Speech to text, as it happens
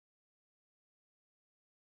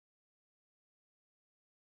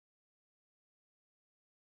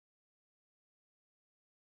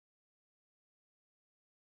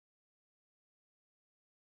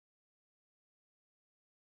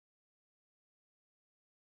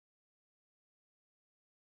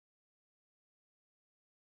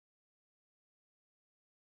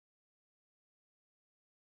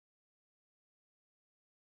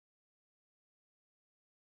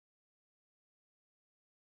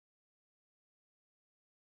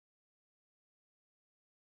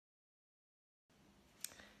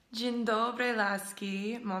Dzień dobry,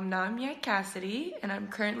 laski. Mam na imię Cassidy, and I'm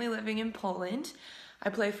currently living in Poland. I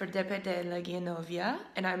play for DPD Legionowia,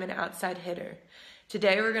 and I'm an outside hitter.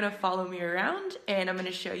 Today we're going to follow me around, and I'm going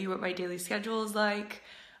to show you what my daily schedule is like,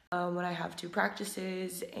 when I have 2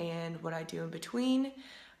 practices, and what I do in between.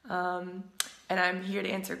 And I'm here to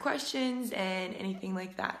answer questions and anything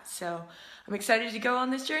like that. So I'm excited to go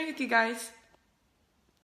on this journey with you guys.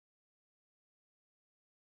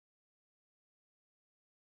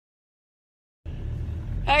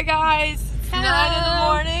 Hey guys, it's 9 in the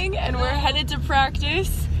morning and we're headed to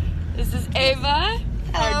practice. This is Ava,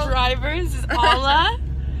 our driver. This is Ala.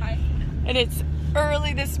 Hi. And it's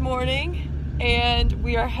early this morning and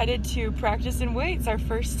we are headed to practice and weights, our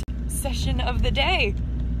first session of the day.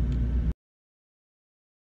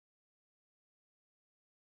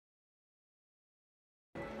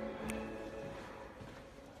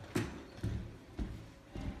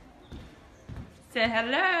 Say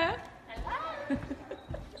hello. Hello.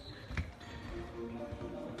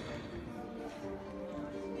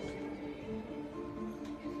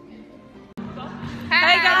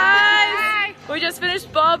 Hey guys! Hi. We just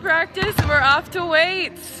finished ball practice and we're off to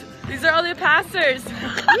weights. These are all the passers.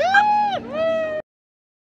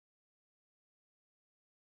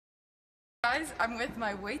 Guys, I'm with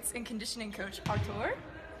my weights and conditioning coach, Artur.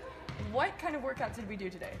 What kind of workout did we do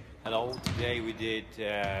today? Hello, today we did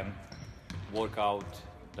workout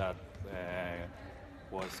that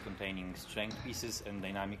was containing strength pieces and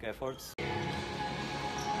dynamic efforts.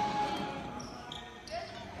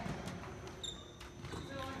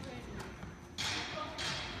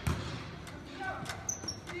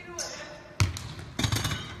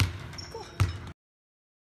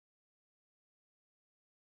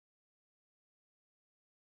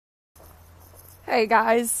 Hey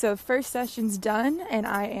guys, so first session's done and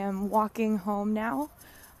I am walking home now.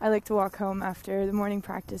 I like to walk home after the morning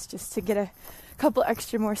practice just to get a couple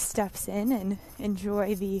extra more steps in and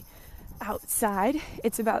enjoy the outside.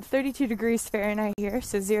 It's about 32 degrees Fahrenheit here,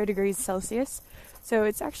 so 0 degrees Celsius. So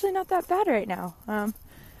it's actually not that bad right now.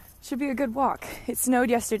 Should be a good walk. It snowed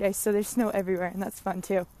yesterday, so there's snow everywhere and that's fun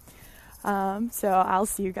too. So I'll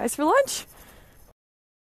see you guys for lunch.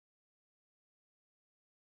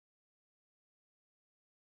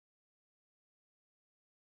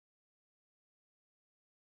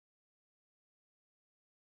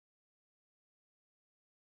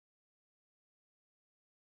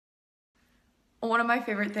 One of my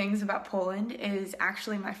favorite things about Poland is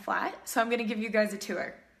actually my flat, so I'm gonna give you guys a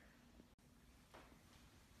tour.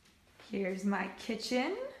 Here's my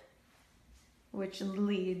kitchen, which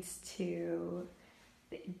leads to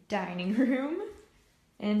the dining room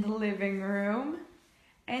and living room,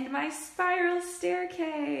 and my spiral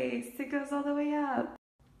staircase that goes all the way up.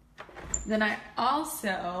 Then I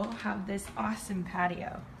also have this awesome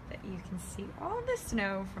patio that you can see all the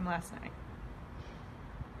snow from last night.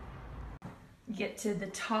 Get to the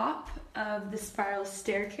top of the spiral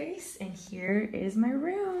staircase and here is my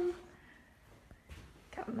room.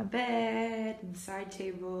 Got my bed and side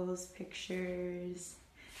tables, pictures,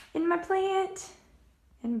 and my plant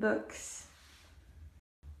and books.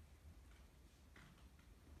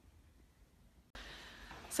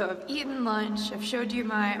 So I've eaten lunch, I've showed you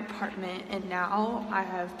my apartment, and now I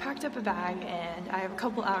have packed up a bag and I have a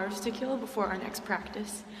couple hours to kill before our next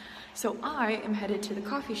practice. So I am headed to the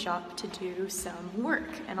coffee shop to do some work,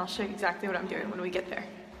 and I'll show you exactly what I'm doing when we get there.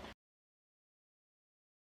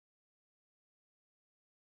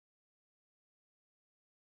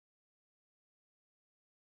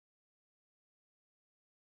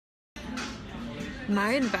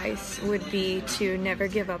 My advice would be to never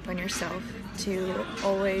give up on yourself, to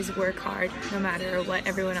always work hard no matter what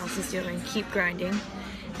everyone else is doing, keep grinding,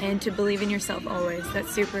 and to believe in yourself always. That's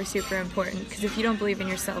super, super important, because if you don't believe in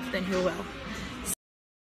yourself, then who will?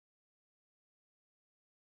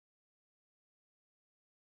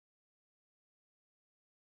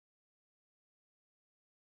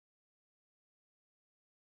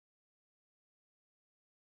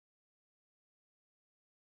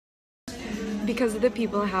 Because of the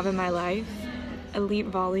people I have in my life, elite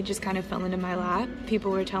volley just kind of fell into my lap.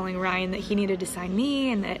 People were telling Ryan that he needed to sign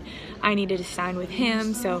me and that I needed to sign with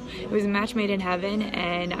him. So it was a match made in heaven,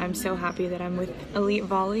 and I'm so happy that I'm with elite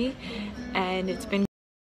volley, and it's been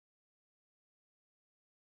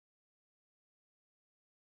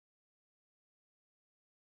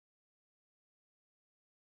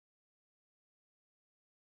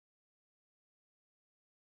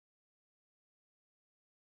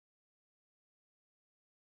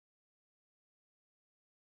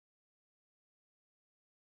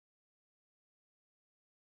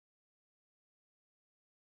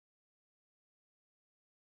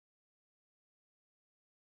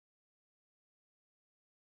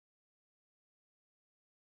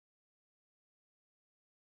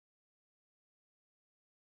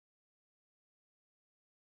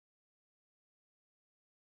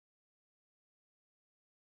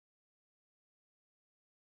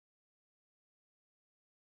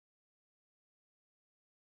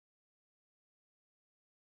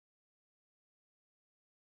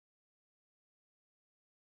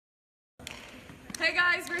Hey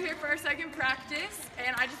guys, we're here for our second practice,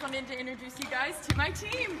 and I just wanted to introduce you guys to my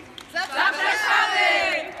team.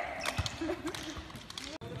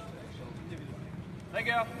 Thank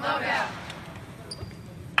you. Love ya.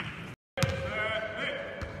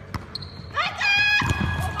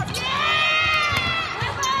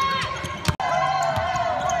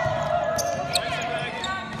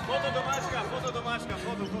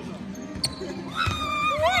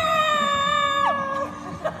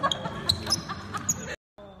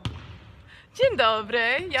 Dzień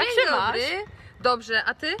dobry, jak się masz? Dobrze,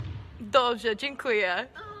 a ty? Dobrze, dziękuję.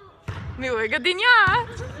 Miłego dnia!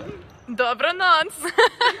 Dobranoc!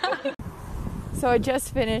 So I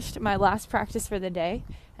just finished my last practice for the day,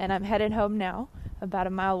 and I'm headed home now. About a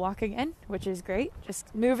mile walk again, which is great.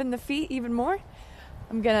 Just moving the feet even more.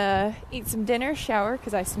 I'm gonna eat some dinner, shower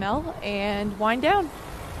because I smell, and wind down.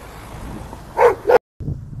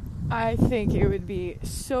 I think it would be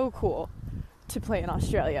so cool to play in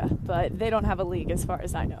Australia, but they don't have a league as far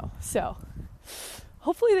as I know. So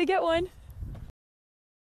hopefully they get one.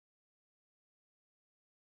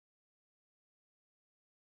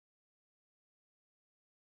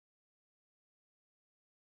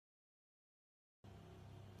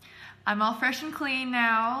 I'm all fresh and clean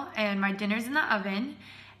now, and my dinner's in the oven.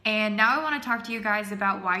 And now I want to talk to you guys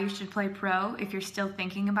about why you should play pro if you're still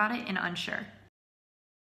thinking about it and unsure.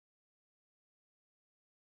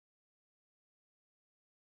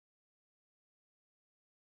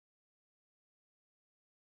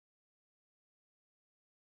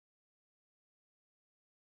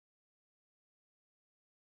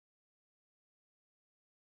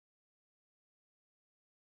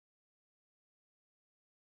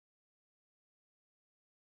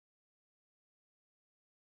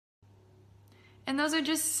 And those are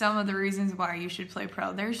just some of the reasons why you should play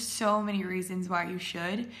pro. There's so many reasons why you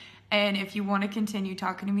should. And if you want to continue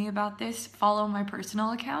talking to me about this, follow my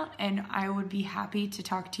personal account and I would be happy to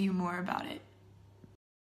talk to you more about it.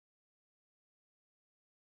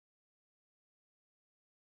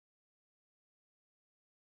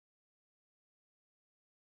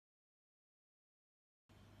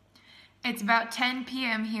 It's about 10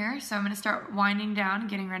 p.m. here, so I'm going to start winding down,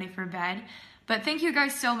 getting ready for bed. But thank you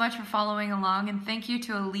guys so much for following along, and thank you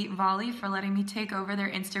to Elite Volley for letting me take over their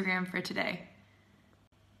Instagram for today.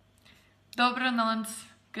 Dobranoc.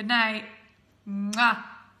 Good night. Mwah.